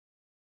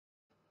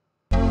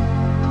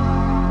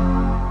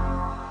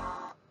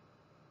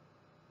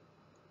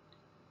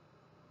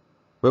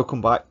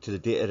Welcome back to the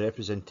data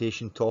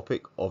representation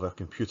topic of our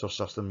computer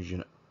systems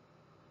unit.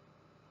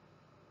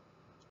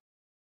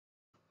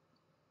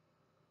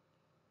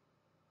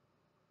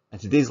 In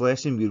today's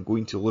lesson we are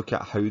going to look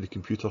at how the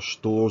computer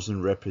stores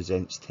and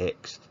represents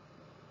text.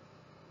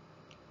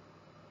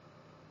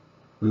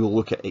 We will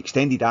look at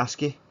extended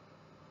ASCII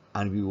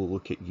and we will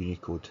look at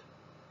UNICODE.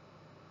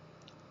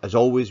 As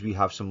always, we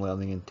have some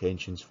learning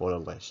intentions for our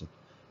lesson.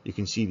 You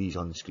can see these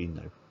on the screen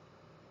now.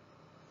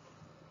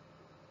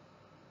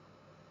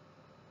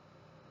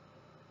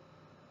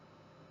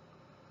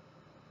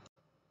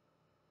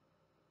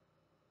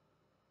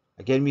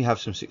 Again, we have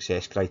some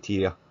success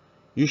criteria.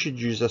 You should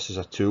use this as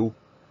a tool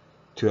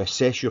to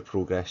assess your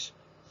progress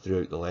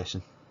throughout the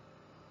lesson.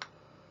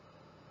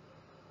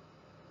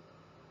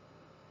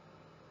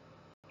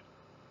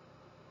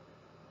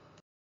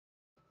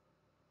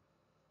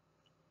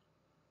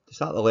 To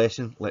start the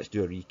lesson, let's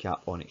do a recap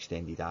on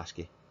extended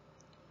ASCII.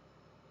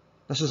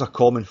 This is a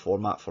common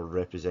format for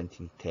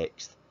representing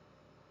text.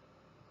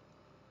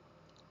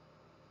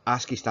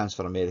 ASCII stands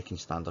for American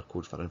Standard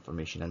Code for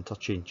Information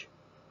Interchange.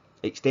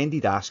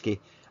 Extended ASCII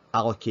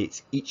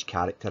allocates each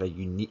character a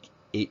unique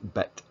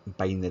 8-bit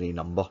binary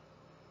number.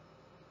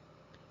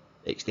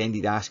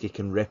 Extended ASCII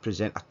can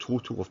represent a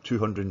total of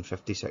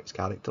 256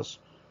 characters,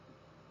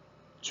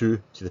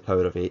 2 to the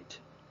power of 8.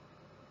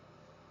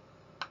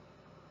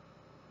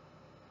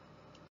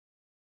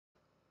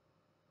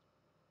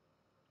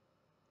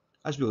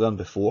 As we learned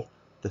before,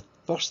 the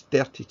first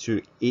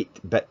 32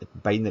 8-bit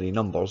binary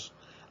numbers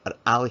are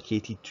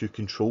allocated to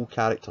control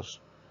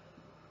characters,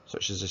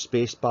 such as the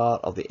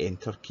spacebar or the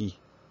enter key.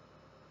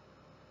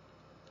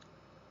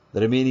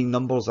 The remaining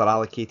numbers are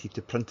allocated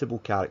to printable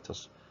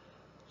characters,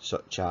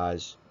 such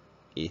as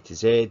A to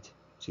Z,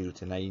 0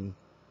 to 9,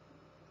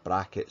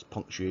 brackets,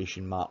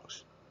 punctuation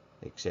marks,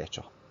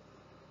 etc.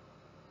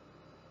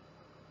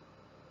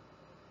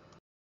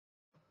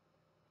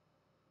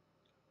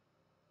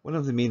 One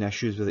of the main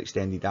issues with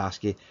extended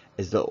ASCII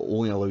is that it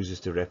only allows us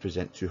to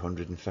represent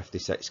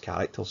 256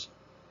 characters.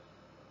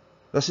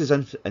 This is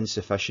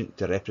insufficient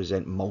to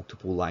represent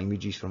multiple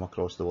languages from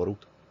across the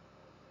world.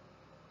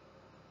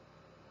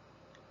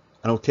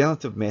 An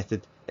alternative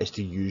method is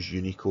to use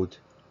UNICODE.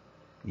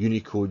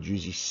 UNICODE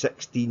uses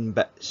 16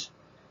 bits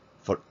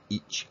for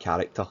each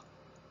character.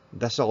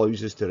 This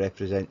allows us to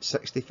represent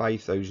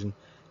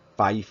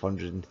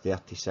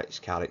 65,536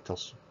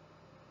 characters.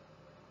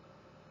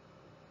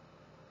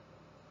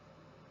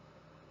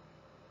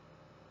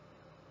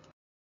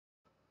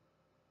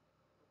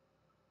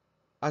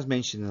 As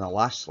mentioned in the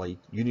last slide,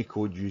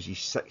 UNICODE uses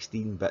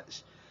 16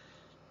 bits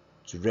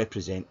to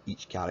represent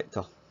each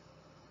character.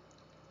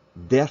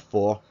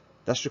 Therefore,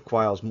 this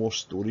requires more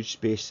storage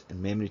space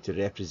and memory to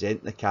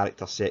represent the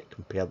character set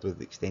compared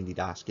with extended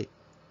ASCII.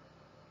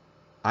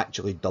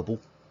 Actually double.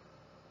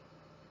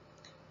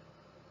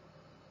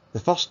 The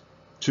first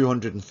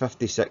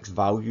 256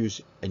 values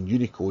in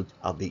UNICODE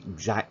are the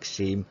exact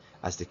same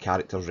as the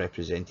characters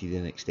represented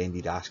in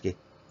extended ASCII.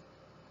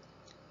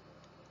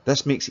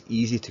 This makes it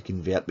easy to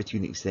convert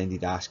between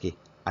extended ASCII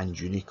and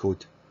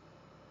UNICODE.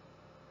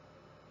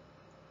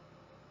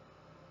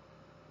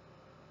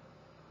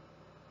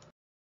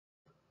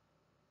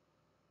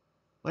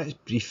 Let's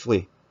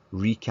briefly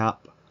recap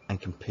and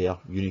compare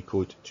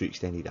UNICODE to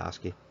extended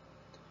ASCII.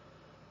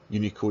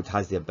 UNICODE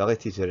has the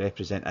ability to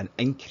represent an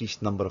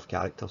increased number of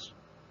characters.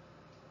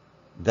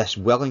 This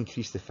will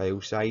increase the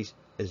file size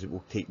as it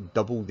will take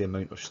double the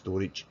amount of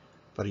storage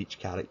for each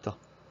character.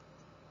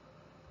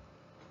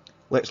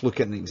 Let's look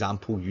at an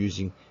example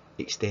using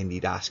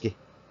extended ASCII.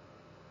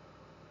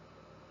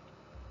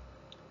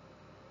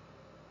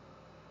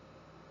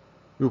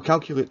 We will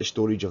calculate the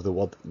storage of the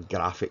word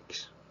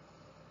graphics.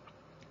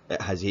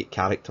 It has 8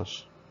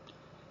 characters.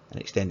 In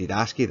extended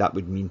ASCII that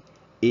would mean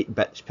 8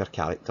 bits per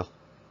character.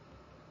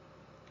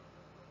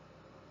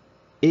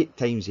 8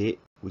 times 8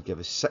 would give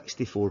us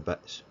 64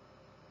 bits.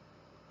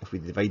 If we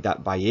divide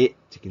that by 8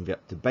 to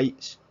convert to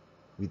bytes,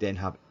 we then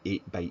have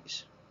 8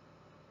 bytes.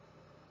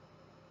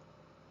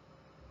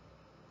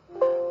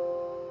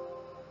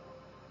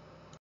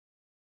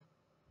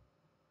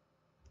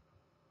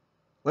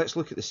 Let's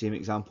look at the same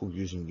example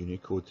using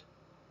UNICODE.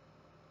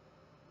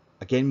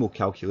 Again, we'll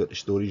calculate the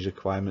storage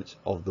requirements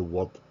of the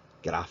word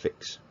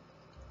graphics.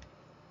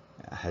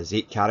 It has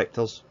 8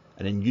 characters,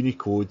 and in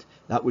UNICODE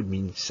that would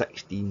mean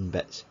 16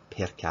 bits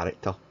per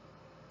character.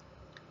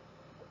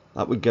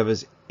 That would give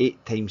us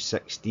 8 times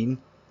 16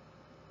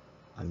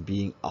 and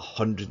being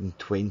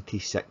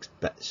 126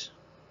 bits.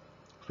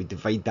 If we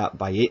divide that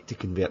by 8 to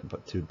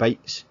convert to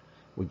bytes,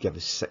 would give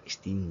us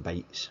 16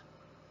 bytes.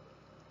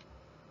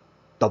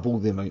 Double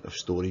the amount of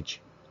storage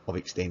of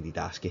extended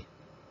ASCII.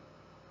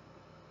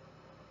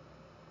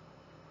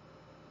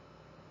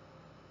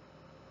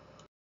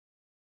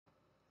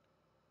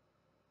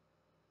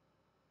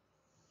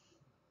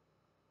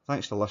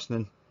 Thanks for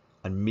listening,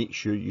 and make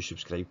sure you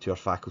subscribe to our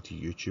faculty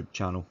YouTube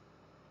channel.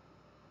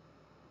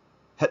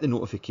 Hit the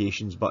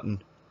notifications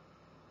button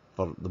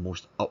for the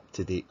most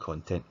up-to-date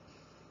content.